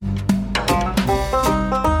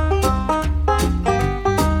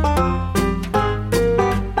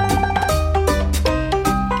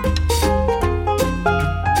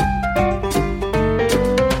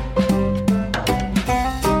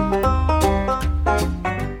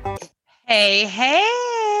Hey,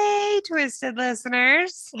 hey, Twisted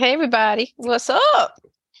listeners. Hey everybody, what's up?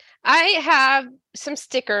 I have some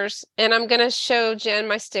stickers and I'm going to show Jen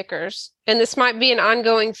my stickers. And this might be an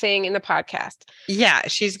ongoing thing in the podcast. Yeah,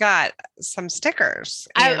 she's got some stickers.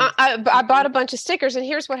 I bought a bunch of stickers and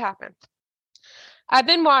here's what happened. I've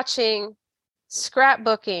been watching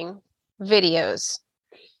scrapbooking videos.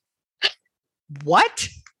 What?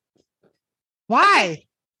 Why?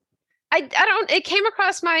 I don't, it came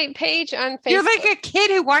across my page on Facebook. You're like a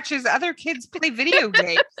kid who watches other kids play video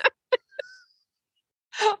games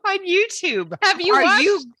on YouTube. Have you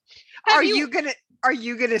watched? Are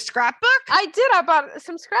you gonna scrapbook? I did. I bought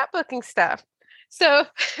some scrapbooking stuff. So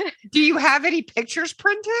do you have any pictures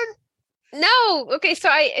printed? No. Okay. So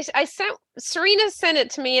I sent Serena sent it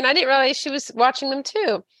to me and I didn't realize she was watching them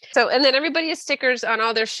too. So, and then everybody has stickers on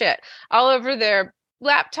all their shit, all over their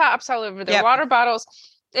laptops, all over their water bottles.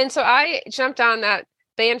 And so I jumped on that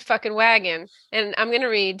band fucking wagon and I'm going to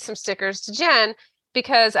read some stickers to Jen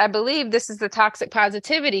because I believe this is the toxic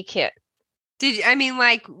positivity kit. Did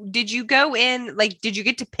you go in, did you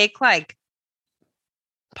get to pick like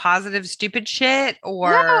positive stupid shit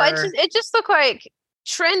or? No, it just looked like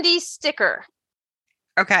trendy sticker.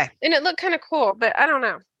 Okay. And it looked kind of cool, but I don't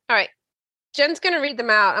know. All right. Jen's going to read them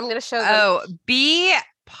out. I'm going to show them. Oh, be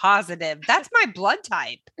positive. That's my blood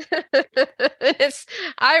type. It's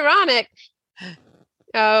ironic.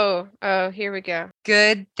 Oh, here we go.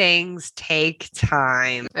 Good things take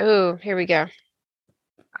time. Oh, here we go.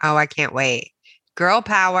 Oh, I can't wait. Girl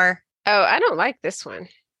power. Oh, I don't like this one.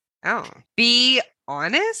 Oh, be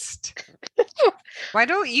honest. Why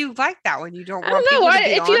don't you like that one? You don't want I don't know. people to be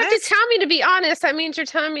if honest? you have to tell me to be honest, that means you're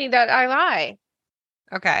telling me that I lie.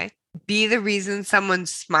 Okay. Be the reason someone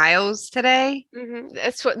smiles today. Mm-hmm.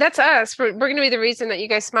 That's us. We're going to be the reason that you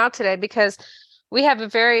guys smile today because we have a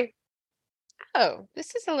very. Oh,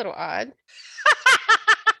 this is a little odd.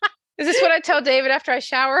 Is this what I tell David after I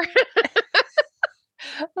shower?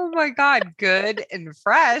 Oh my God. Good and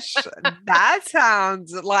fresh. That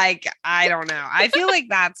sounds like, I don't know. I feel like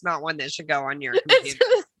that's not one that should go on your computer. It's in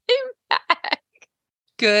the same bag.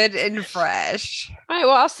 Good and fresh. All right.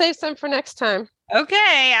 Well, I'll save some for next time.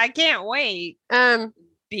 Okay. I can't wait.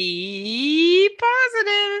 Be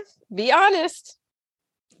positive. Be honest.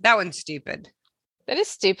 That one's stupid. That is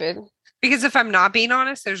stupid. Because if I'm not being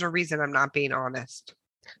honest, there's a reason I'm not being honest.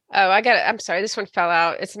 Oh, I got it. I'm sorry. This one fell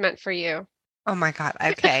out. It's meant for you. Oh my God.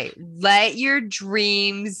 Okay. Let your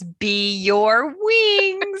dreams be your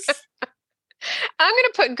wings. I'm going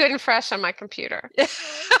to put good and fresh on my computer.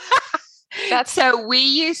 So we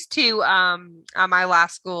used to, on my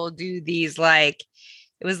last school, do these it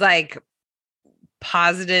was like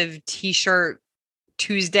positive t-shirt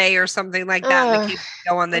Tuesday or something like that. And the kids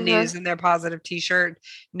go on the news in their positive t-shirt.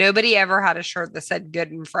 Nobody ever had a shirt that said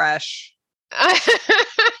good and fresh.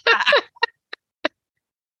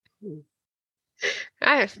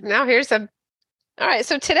 Now here's all right.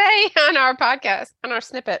 So today on our podcast, on our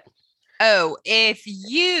snippet. Oh,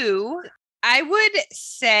 I would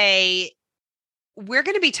say we're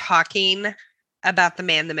going to be talking about the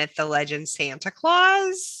man, the myth, the legend, Santa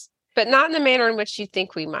Claus. But not in the manner in which you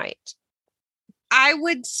think we might. I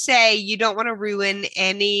would say you don't want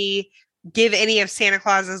to give any of Santa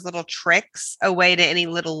Claus's little tricks away to any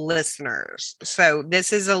little listeners. So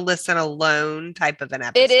this is a listen alone type of an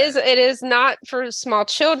episode. It is not for small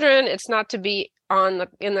children. It's not to be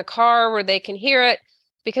in the car where they can hear it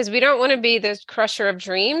because we don't want to be the crusher of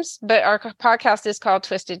dreams, but our podcast is called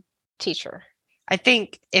Twisted Teacher. I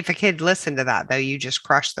think if a kid listened to that though, you just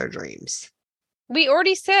crush their dreams. We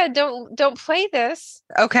already said don't play this.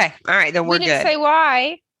 Okay. All right, then we're good. We didn't say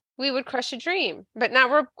why we would crush a dream, but now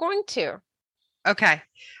we're going to. Okay.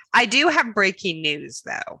 I do have breaking news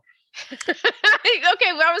though.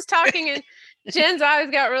 Okay, well, I was talking and Jen's eyes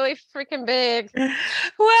got really freaking big.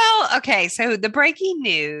 Well, okay, so the breaking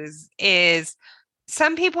news is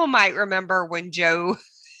some people might remember when Joe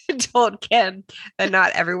told Kim that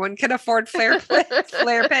not everyone can afford flare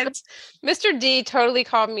pens. Mr. D totally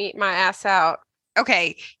called my ass out.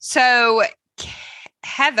 Okay, so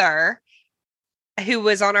Heather, who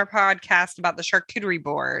was on our podcast about the charcuterie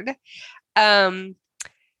board,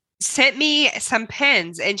 sent me some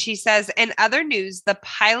pens, and she says, in other news, the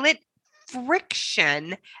Pilot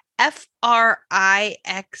Frixion, Frixion,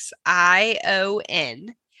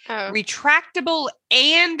 retractable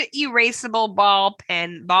and erasable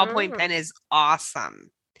ballpoint pen is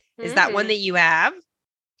awesome. Is that one that you have?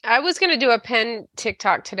 I was going to do a pen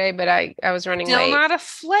TikTok today, but I was running late. Still not a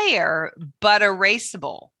flare, but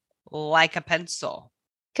erasable, like a pencil.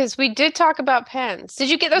 Because we did talk about pens. Did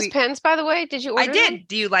you get those pens, by the way? Did you order them?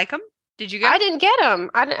 Do you like them? Did you get I 'em? didn't get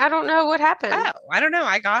them. I don't know what happened. Oh, I don't know.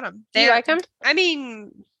 I got them. Do you like them? I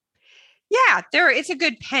mean, yeah, it's a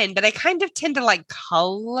good pen, but I kind of tend to like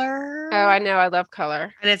color. Oh, I know. I love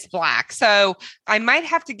color. And it's black. So I might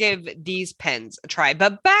have to give these pens a try.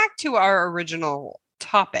 But back to our original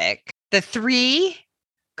topic, the 3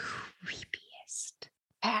 creepiest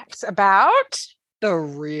Facts about the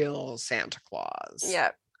real Santa Claus.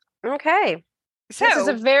 Yep. Okay. So this is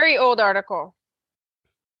a very old article.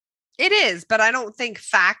 It is, but I don't think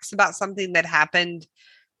facts about something that happened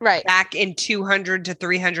back in 200 to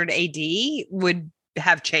 300 AD would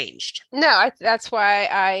have changed. No, that's why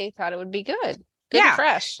I thought it would be good. Good and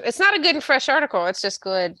fresh. It's not a good and fresh article. It's just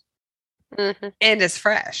good. Mm-hmm. And it's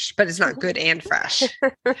fresh, but it's not good and fresh.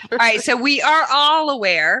 All right. So we are all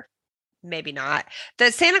aware, maybe not,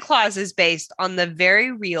 that Santa Claus is based on the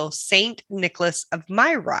very real Saint Nicholas of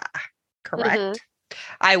Myra. Correct? Mm-hmm.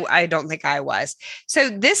 I don't think I was. So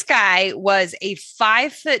this guy was a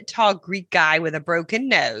 5-foot tall Greek guy with a broken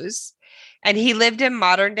nose, and he lived in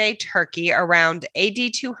modern day Turkey around AD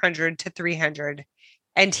 200 to 300.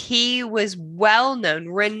 And he was well known,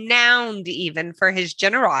 renowned even for his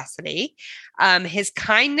generosity, his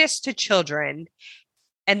kindness to children.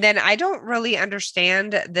 And then I don't really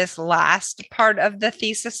understand this last part of the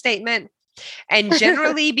thesis statement. And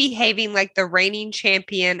generally behaving like the reigning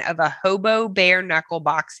champion of a hobo bare knuckle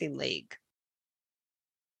boxing league.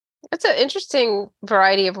 That's an interesting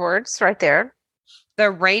variety of words right there. The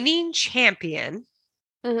reigning champion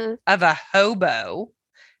of a hobo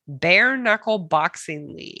bare knuckle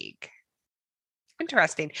boxing league.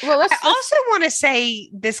 Interesting. Well, I also want to say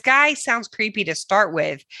this guy sounds creepy to start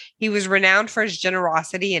with. He was renowned for his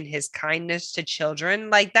generosity and his kindness to children.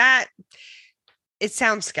 Like that. It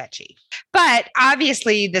sounds sketchy. But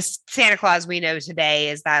obviously the Santa Claus we know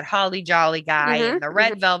today is that holly jolly guy in the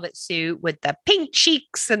red velvet suit with the pink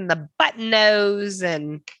cheeks and the button nose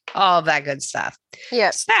and all of that good stuff.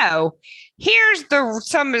 Yeah. So here's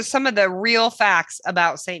some of the real facts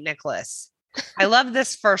about St. Nicholas. I love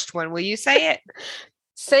this first one. Will you say it?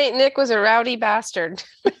 St. Nick was a rowdy bastard.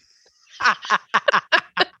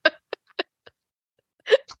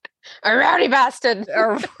 A rowdy bastard.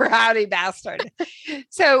 A rowdy bastard.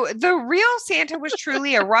 So the real Santa was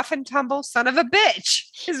truly a rough and tumble son of a bitch,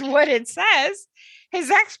 is what it says. His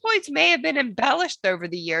exploits may have been embellished over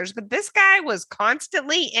the years, but this guy was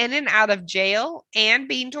constantly in and out of jail and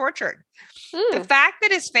being tortured. The fact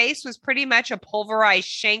that his face was pretty much a pulverized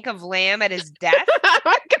shank of lamb at his death oh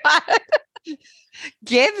my God.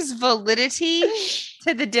 gives validity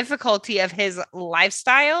to the difficulty of his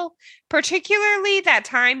lifestyle, particularly that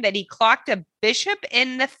time that he clocked a bishop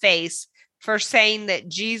in the face for saying that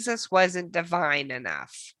Jesus wasn't divine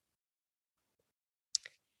enough.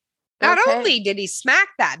 Not only did he smack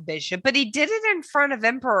that bishop, but he did it in front of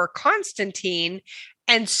Emperor Constantine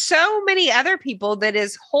and so many other people that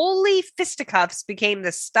his holy fisticuffs became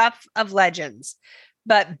the stuff of legends.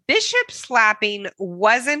 But bishop slapping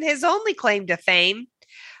wasn't his only claim to fame.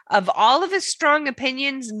 Of all of his strong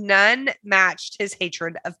opinions, none matched his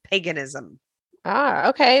hatred of paganism. Ah,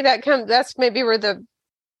 okay. That's maybe where the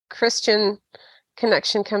Christian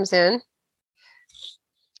connection comes in.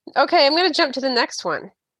 Okay, I'm going to jump to the next one.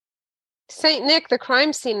 Saint Nick, the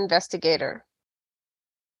crime scene investigator.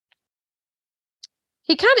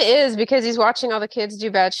 He kind of is because he's watching all the kids do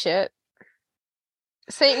bad shit.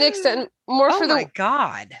 Saint Nick's done more for the... Oh my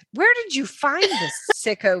God. Where did you find this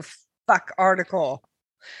sicko fuck article?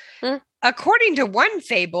 According to one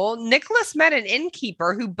fable, Nicholas met an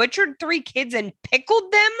innkeeper who butchered 3 kids and pickled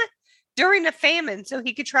them during a famine so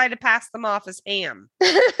he could try to pass them off as ham.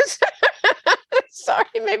 Sorry,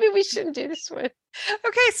 maybe we shouldn't do this one.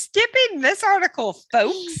 Okay, skipping this article,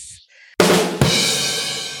 folks.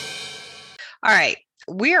 All right,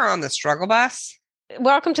 we are on the struggle bus.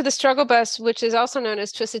 Welcome to the struggle bus, which is also known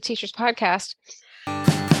as Twisted Teachers Podcast.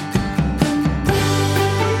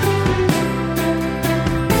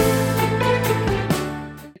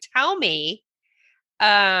 Tell me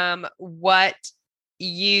what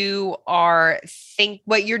you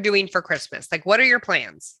what you're doing for Christmas. Like, what are your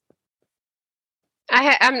plans?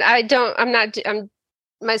 My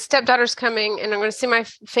stepdaughter's coming and I'm going to see my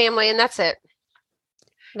family and that's it.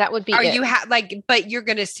 That would be it. But you're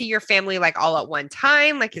going to see your family like all at one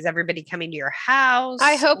time? Like, is everybody coming to your house?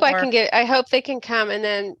 I hope I hope they can come and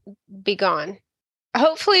then be gone.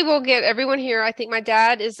 Hopefully we'll get everyone here. I think my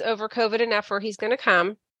dad is over COVID enough where he's going to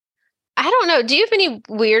come. I don't know. Do you have any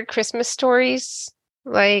weird Christmas stories?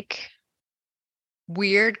 Like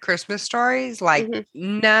weird Christmas stories? Like,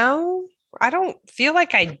 no, I don't feel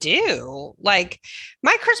like I do. Like,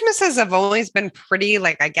 my Christmases have always been pretty,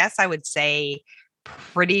 like, I guess I would say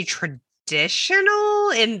pretty traditional.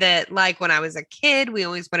 traditional in that, like, when I was a kid, we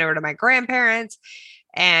always went over to my grandparents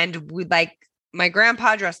and we like my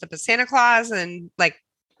grandpa dressed up as Santa Claus and like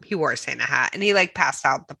he wore a Santa hat and he like passed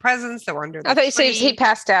out the presents that were under the I thought you tree. said he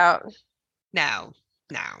passed out. No.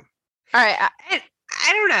 All right.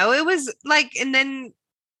 I don't know. It was like, and then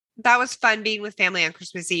that was fun being with family on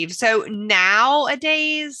Christmas Eve. So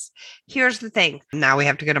nowadays, here's the thing. Now we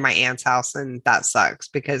have to go to my aunt's house and that sucks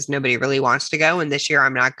because nobody really wants to go. And this year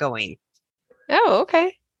I'm not going. Oh,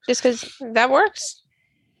 okay. Just because that works.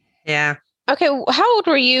 Yeah. Okay. How old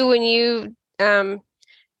were you when you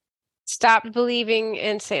stopped believing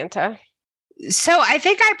in Santa? So I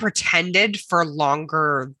think I pretended for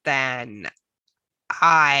longer than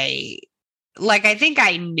I think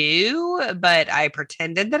I knew, but I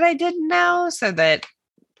pretended that I didn't know so that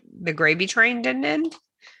the gravy train didn't end.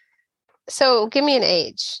 So give me an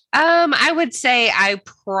age. I would say I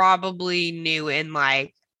probably knew in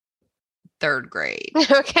like 3rd grade.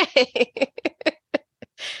 Okay.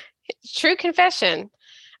 True confession.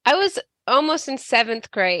 I was almost in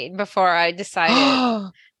 7th grade before I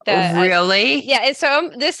decided that really? Yeah, and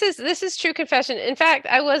so this is true confession. In fact,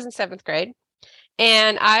 I was in 7th grade.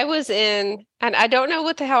 And I was and I don't know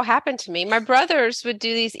what the hell happened to me. My brothers would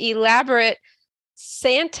do these elaborate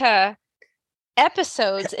Santa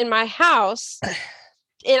episodes in my house,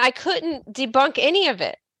 and I couldn't debunk any of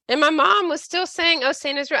it. And my mom was still saying, "Oh,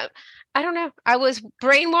 Santa's real." I don't know. I was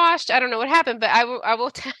brainwashed. I don't know what happened, but I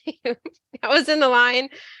will tell you, I was in the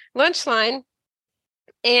lunch line,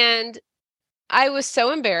 and I was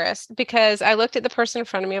so embarrassed because I looked at the person in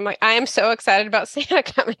front of me. I'm like, I am so excited about Santa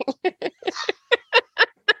coming.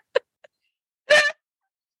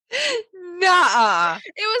 Nuh-uh.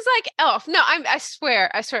 It was like Elf. No, I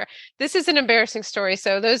swear. This is an embarrassing story.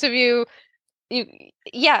 So those of you,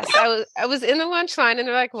 yes, I was in the lunch line and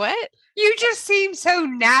they're like, what? You just seem so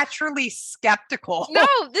naturally skeptical. No,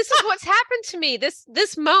 this is what's happened to me.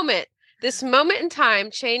 This moment in time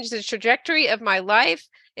changed the trajectory of my life.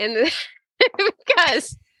 And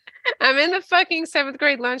because I'm in the fucking 7th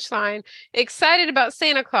grade lunch line, excited about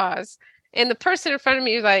Santa Claus. And the person in front of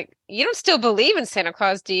me was like, you don't still believe in Santa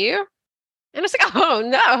Claus, do you? And I was like, oh,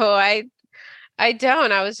 no, I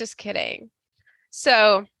don't. I was just kidding.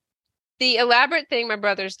 So the elaborate thing my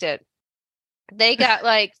brothers did, they got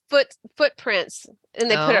like footprints and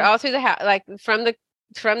they put it all through the house, like from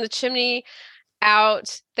the chimney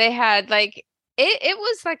out. They had like, it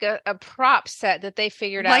was like a prop set that they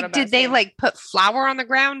figured out. Like, did they like put flour on the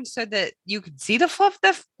ground so that you could see the fluff?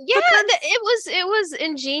 Yeah, it was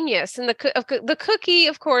ingenious, and the cookie,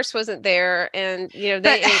 of course, wasn't there. And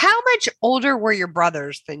but how much older were your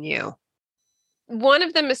brothers than you? One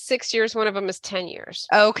of them is 6 years. One of them is 10 years.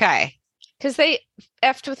 Okay, because they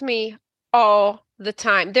effed with me all the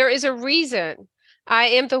time. There is a reason I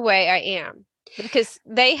am the way I am, because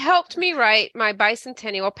they helped me write my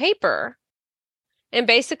bicentennial paper. And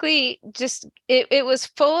basically just, it was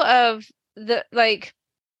full of the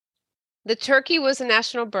turkey was a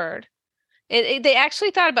national bird. And they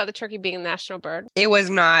actually thought about the turkey being a national bird. It was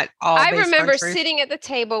not all. I remember sitting at the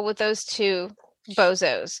table with those two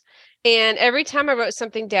bozos. And every time I wrote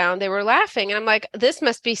something down, they were laughing. And I'm like, this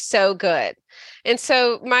must be so good. And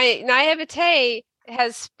so my naivete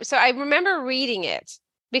so I remember reading it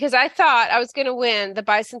because I thought I was going to win the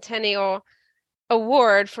bicentennial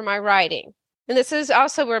award for my writing. And this is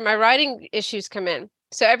also where my writing issues come in.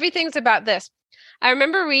 So everything's about this. I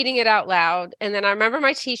remember reading it out loud. And then I remember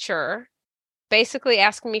my teacher basically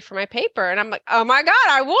asking me for my paper. And I'm like, oh my God,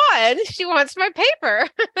 I won. She wants my paper.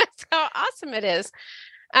 That's how awesome it is.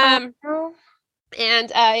 And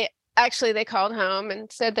they called home and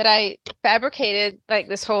said that I fabricated like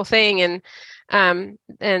this whole thing. And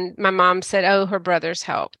my mom said, oh, her brothers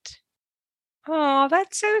helped. Oh,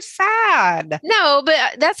 that's so sad. No,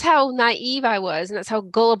 but that's how naive I was, and that's how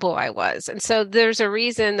gullible I was. And so there's a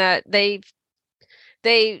reason that they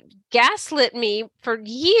gaslit me for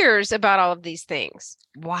years about all of these things.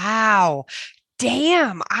 Wow.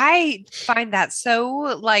 Damn. I find that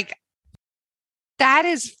so that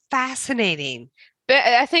is fascinating. But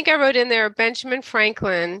I think I wrote in there, Benjamin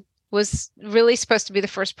Franklin was really supposed to be the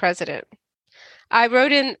first president. I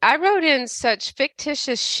wrote in such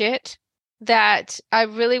fictitious shit that I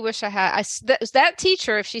really wish I had. That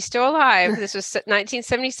teacher, if she's still alive, this was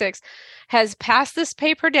 1976, has passed this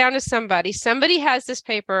paper down to somebody. Somebody has this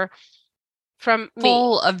paper from me.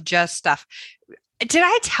 Full of just stuff. Did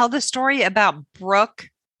I tell the story about Brooke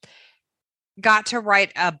got to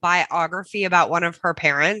write a biography about one of her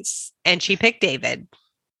parents and she picked David?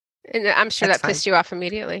 And I'm sure that pissed you off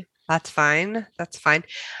immediately. That's fine. That's fine.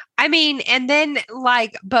 I mean, and then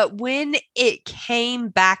like, but when it came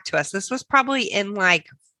back to us, this was probably in like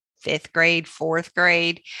fifth grade, fourth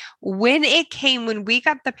grade, when we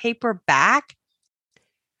got the paper back,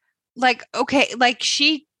 like, okay, like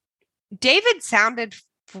David sounded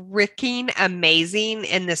freaking amazing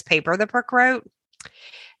in this paper that Brooke wrote.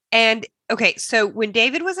 And okay, so when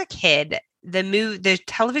David was a kid, the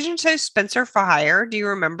television show Spencer for Hire, do you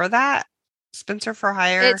remember that? Spencer for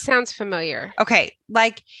Hire? It sounds familiar. Okay,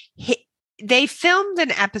 like they filmed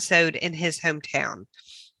an episode in his hometown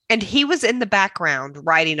and he was in the background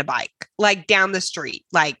riding a bike, like down the street,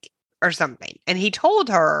 like or something. And he told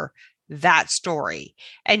her that story.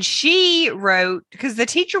 And she wrote, because the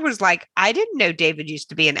teacher was like, I didn't know David used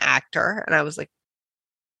to be an actor. And I was like,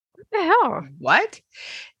 what the hell? What?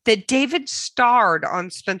 That David starred on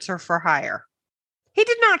Spencer for Hire. He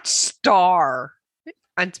did not star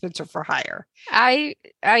on Spencer for Hire. I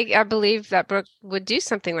believe that Brooke would do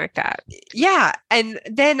something like that. Yeah. And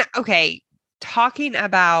then, okay, talking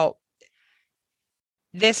about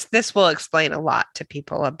this will explain a lot to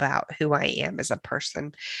people about who I am as a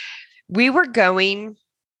person. We were going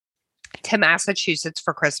to Massachusetts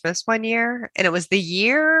for Christmas one year, and it was the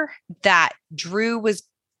year that Drew was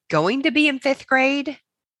going to be in fifth grade.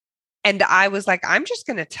 And I was like, I'm just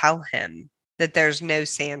going to tell him that there's no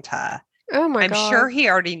Santa. Oh my God. I'm sure he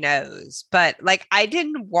already knows, but like, I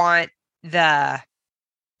didn't want the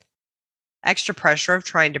extra pressure of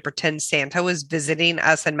trying to pretend Santa was visiting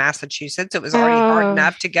us in Massachusetts. It was already hard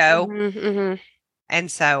enough to go. Mm-hmm. And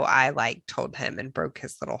so I like told him and broke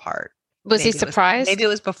his little heart. Was he surprised? Maybe it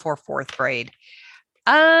was before fourth grade.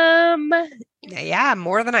 Yeah,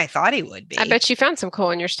 more than I thought he would be. I bet you found some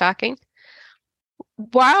coal in your stocking.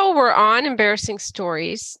 While we're on embarrassing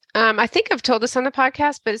stories, I think I've told this on the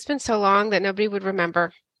podcast, but it's been so long that nobody would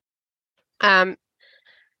remember.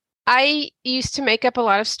 I used to make up a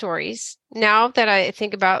lot of stories. Now that I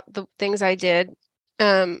think about the things I did,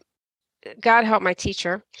 God help my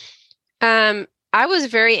teacher. I was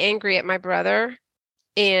very angry at my brother.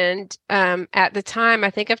 And at the time, I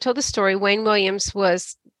think I've told the story, Wayne Williams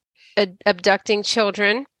was abducting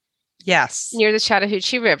children. Yes. Near the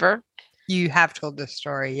Chattahoochee River. You have told this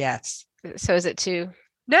story, yes. So is it too?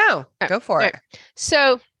 No, go for it.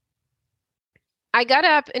 So I got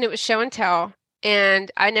up and it was show and tell,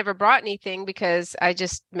 and I never brought anything because I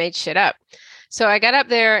just made shit up. So I got up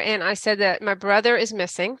there and I said that my brother is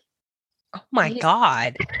missing. Oh my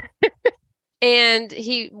God. And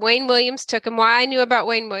Wayne Williams took him. Why I knew about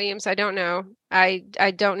Wayne Williams, I don't know. I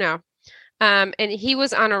don't know. And he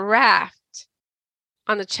was on a raft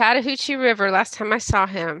on the Chattahoochee River last time I saw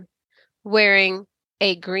him, wearing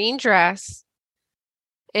a green dress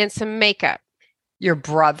and some makeup. Your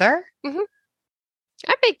brother? Mm-hmm.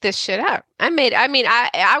 I make this shit up.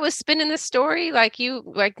 I was spinning this story like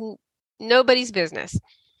nobody's business.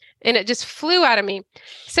 And it just flew out of me.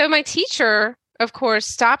 So my teacher, of course,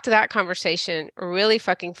 stopped that conversation really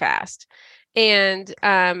fucking fast. And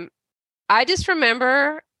I just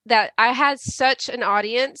remember that I had such an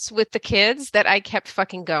audience with the kids that I kept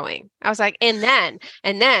fucking going. I was like, and then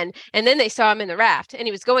they saw him in the raft and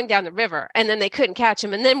he was going down the river and then they couldn't catch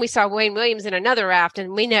him. And then we saw Wayne Williams in another raft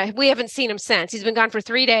and we haven't seen him since. He's been gone for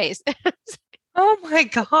 3 days. Oh my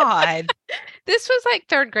God. This was like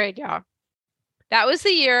third grade, y'all. That was the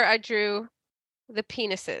year I drew the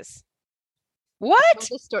penises. What?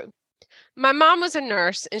 My mom was a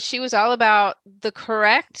nurse and she was all about the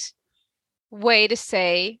correct way to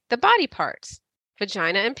say the body parts,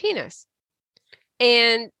 vagina and penis.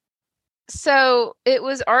 And so it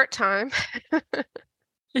was art time.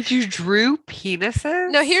 You drew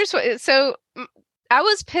penises? No, so I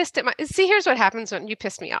was pissed at here's what happens when you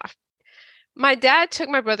piss me off. My dad took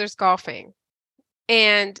my brothers golfing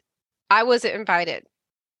and I wasn't invited.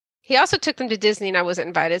 He also took them to Disney and I wasn't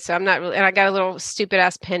invited. So I'm not really, and I got a little stupid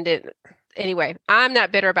ass pendant. Anyway, I'm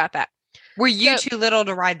not bitter about that. Were you too little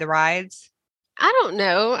to ride the rides? I don't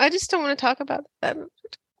know. I just don't want to talk about that.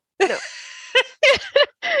 No.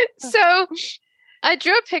 So I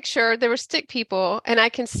drew a picture. There were stick people, and I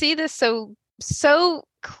can see this so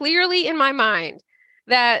clearly in my mind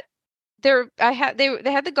that they had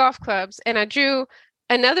the golf clubs, and I drew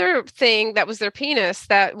another thing that was their penis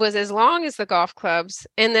that was as long as the golf clubs,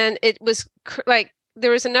 and then it was like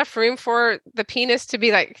there was enough room for the penis to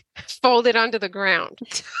be like folded onto the ground.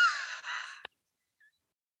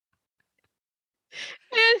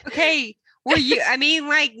 Okay. Were you, I mean,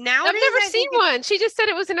 like now I've never seen one. She just said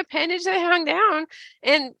it was an appendage that hung down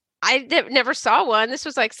and I never saw one. This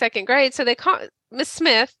was like second grade. So they called Miss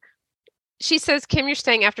Smith. She says, Kim, you're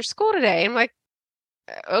staying after school today. I'm like,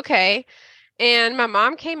 okay. And my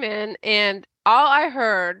mom came in, and all I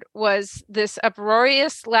heard was this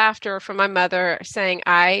uproarious laughter from my mother saying,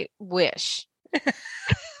 "I wish."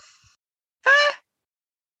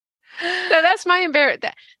 So that's my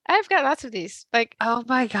embarrassment. I've got lots of these. Like, oh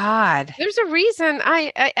my God. there's a reason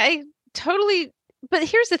I totally, but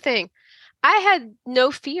here's the thing. I had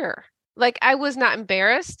no fear. Like, I was not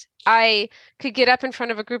embarrassed. I could get up in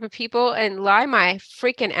front of a group of people and lie my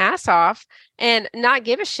freaking ass off and not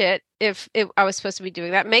give a shit if I was supposed to be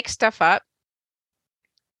doing that, make stuff up.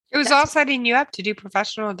 It was all setting you up to do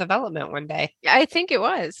professional development one day. I think it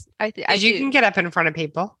was. Because you can get up in front of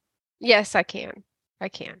people. Yes, I can.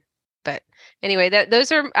 But anyway,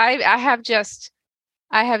 those are I have just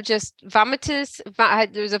vomitous.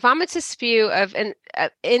 There's a vomitous spew of and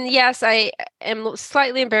yes, I am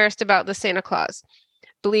slightly embarrassed about the Santa Claus,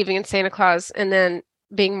 believing in Santa Claus, and then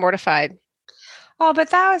being mortified. Oh, but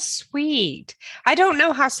that was sweet. I don't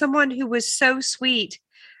know how someone who was so sweet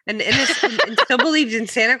and innocent and still believed in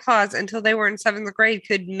Santa Claus until they were in 7th grade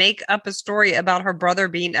could make up a story about her brother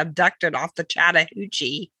being abducted off the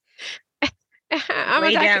Chattahoochee. I'm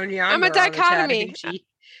a dichotomy.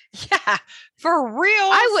 Yeah, for real.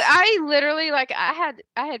 I literally I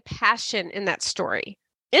had passion in that story.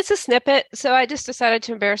 It's a snippet, so I just decided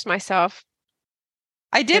to embarrass myself.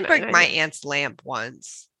 I did break my aunt's lamp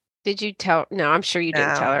once. Did you tell? No, I'm sure you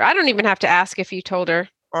didn't tell her. I don't even have to ask if you told her.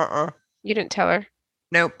 You didn't tell her?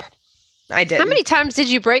 Nope. I didn't. How many times did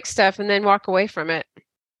you break stuff and then walk away from it?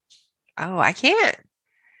 Oh, I can't.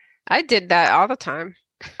 I did that all the time.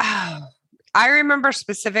 Oh. I remember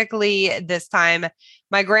specifically this time,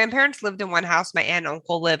 my grandparents lived in one house. My aunt and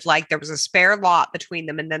uncle lived there was a spare lot between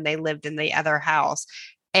them, and then they lived in the other house.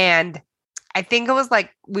 And I think it was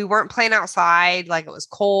we weren't playing outside, it was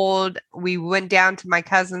cold. We went down to my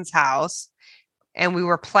cousin's house and we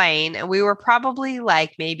were playing, and we were probably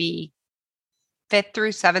maybe 5th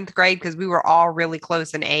through 7th grade because we were all really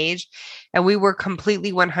close in age, and we were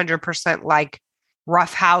completely 100%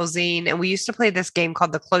 rough housing. And we used to play this game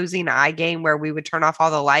called the Closing Eye game, where we would turn off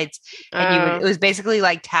all the lights and it was basically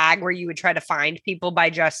like tag, where you would try to find people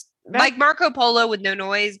by just like Marco Polo with no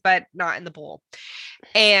noise, but not in the pool.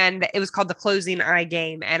 And it was called the Closing Eye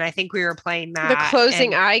game. And I think we were playing that. The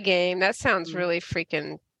Closing Eye game. That sounds really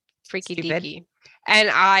freaking freaky deaky.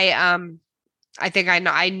 And I think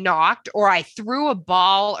I knocked or I threw a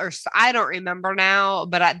ball or I don't remember now,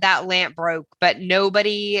 but that lamp broke, but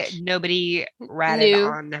nobody ratted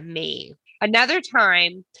on me. Another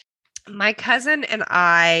time, my cousin and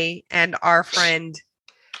I and our friend,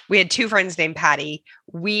 we had 2 friends named Patty.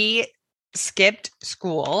 We skipped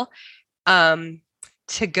school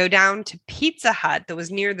to go down to Pizza Hut that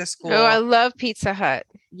was near the school. Oh, I love Pizza Hut.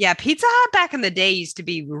 Yeah, Pizza Hut back in the day used to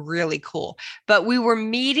be really cool. But we were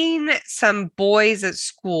meeting some boys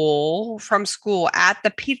from school at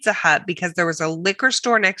the Pizza Hut because there was a liquor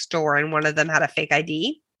store next door and one of them had a fake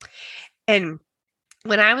ID. And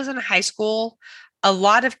when I was in high school, a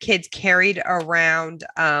lot of kids carried around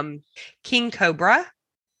King Cobra,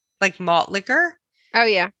 malt liquor. Oh,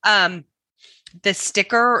 yeah. The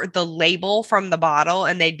sticker, the label from the bottle,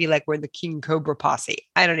 and they'd be like, we're the King Cobra posse.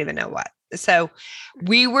 I don't even know what. So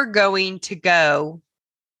we were going to go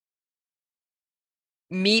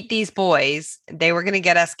meet these boys. They were going to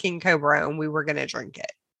get us King Cobra and we were going to drink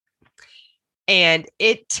it. And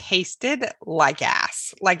it tasted like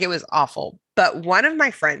ass. It was awful. But one of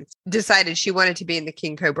my friends decided she wanted to be in the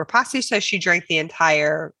King Cobra posse. So she drank the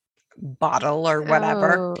entire bottle or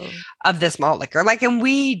whatever of this malt liquor. And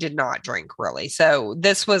we did not drink really. So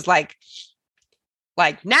this was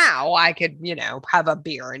now I could, have a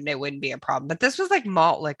beer and it wouldn't be a problem. But this was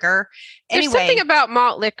malt liquor. There's something about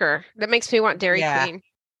malt liquor that makes me want Dairy Queen.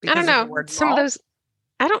 I don't know. Some of those,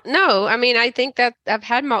 I don't know. I mean, I think that I've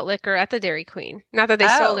had malt liquor at the Dairy Queen. Not that they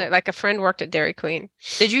sold it. A friend worked at Dairy Queen.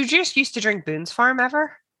 Did you just used to drink Boone's Farm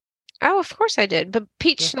ever? Oh, of course I did. But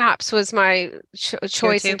peach schnapps was my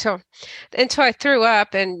choice until I threw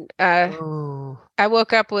up and I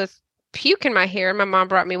woke up with puke in my hair. My mom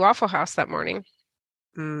brought me Waffle House that morning.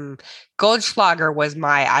 Goldschlager was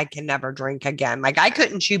I can never drink again. I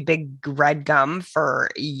couldn't chew big red gum for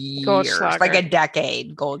years, a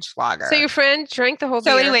decade. Goldschlager. So your friend drank the whole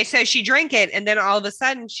beer. So anyway, so she drank it and then all of a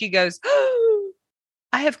sudden she goes, oh,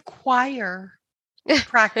 I have choir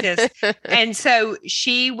practice. And so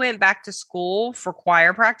she went back to school for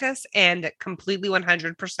choir practice and completely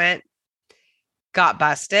 100% got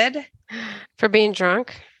busted. For being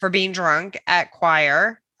drunk at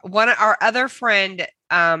choir. Our other friend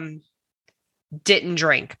didn't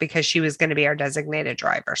drink because she was going to be our designated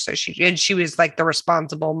driver. So she was the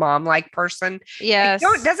responsible mom person. Yes.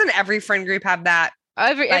 Doesn't every friend group have that?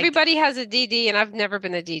 Everybody has a DD, and I've never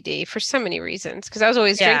been a DD for so many reasons because I was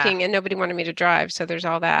always drinking and nobody wanted me to drive. So there's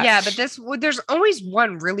all that. Yeah, but there's always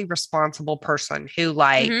one really responsible person who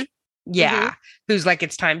who's like,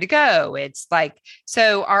 it's time to go. It's like,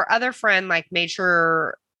 so our other friend like made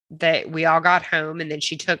sure that we all got home, and then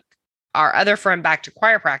she took our other friend back to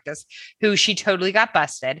choir practice, who she totally got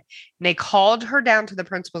busted. And they called her down to the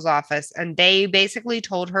principal's office, and they basically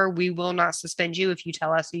told her, we will not suspend you if you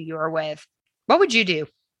tell us who you are with. What would you do?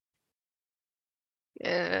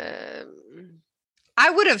 I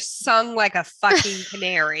would have sung like a fucking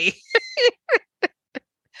canary.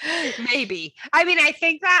 Maybe. I mean, I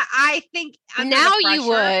think now you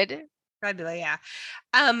would. I'd be like, yeah.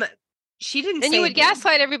 She didn't. And you would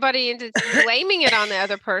gaslight everybody into blaming it on the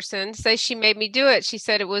other person. Say she made me do it. She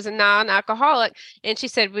said it was a non-alcoholic, and she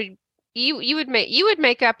said, you would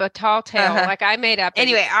make up a tall tale like I made up.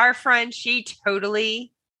 Anyway, our friend, she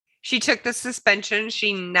took the suspension.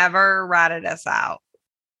 She never ratted us out.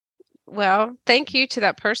 Well, thank you to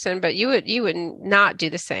that person, but you would not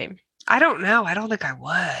do the same. I don't know. I don't think I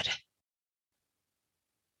would.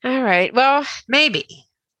 All right. Well, maybe.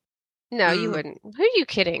 No, you wouldn't. Who are you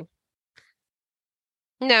kidding?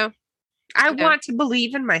 No. I want to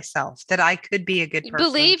believe in myself that I could be a good person.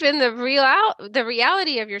 Believe in the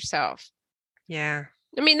reality of yourself. Yeah.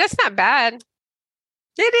 I mean, that's not bad.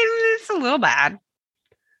 It's a little bad.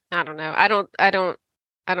 I don't know. I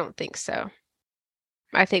don't think so.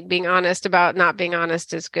 I think being honest about not being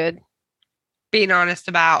honest is good. Being honest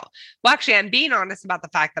about, actually, I'm being honest about the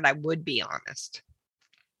fact that I would be honest.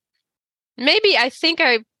 Maybe I think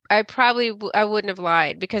I wouldn't have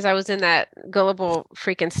lied because I was in that gullible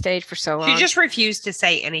freaking stage for so long. She just refused to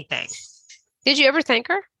say anything. Did you ever thank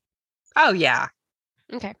her? Oh, yeah.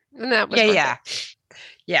 Okay. And that was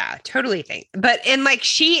Yeah, totally think. But, and like,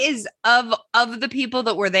 she is of the people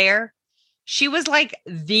that were there, she was like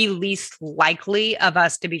the least likely of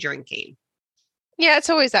us to be drinking. Yeah, it's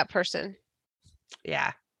always that person.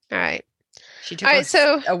 Yeah. All right. She took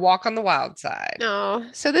a walk on the wild side. Oh,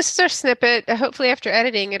 so this is our snippet. Hopefully after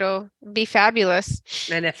editing, it'll be fabulous.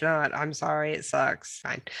 And if not, I'm sorry. It sucks.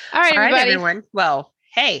 Fine. All right, everybody. Everyone. Well,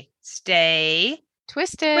 hey, stay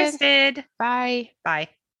twisted. Twisted. Bye. Bye.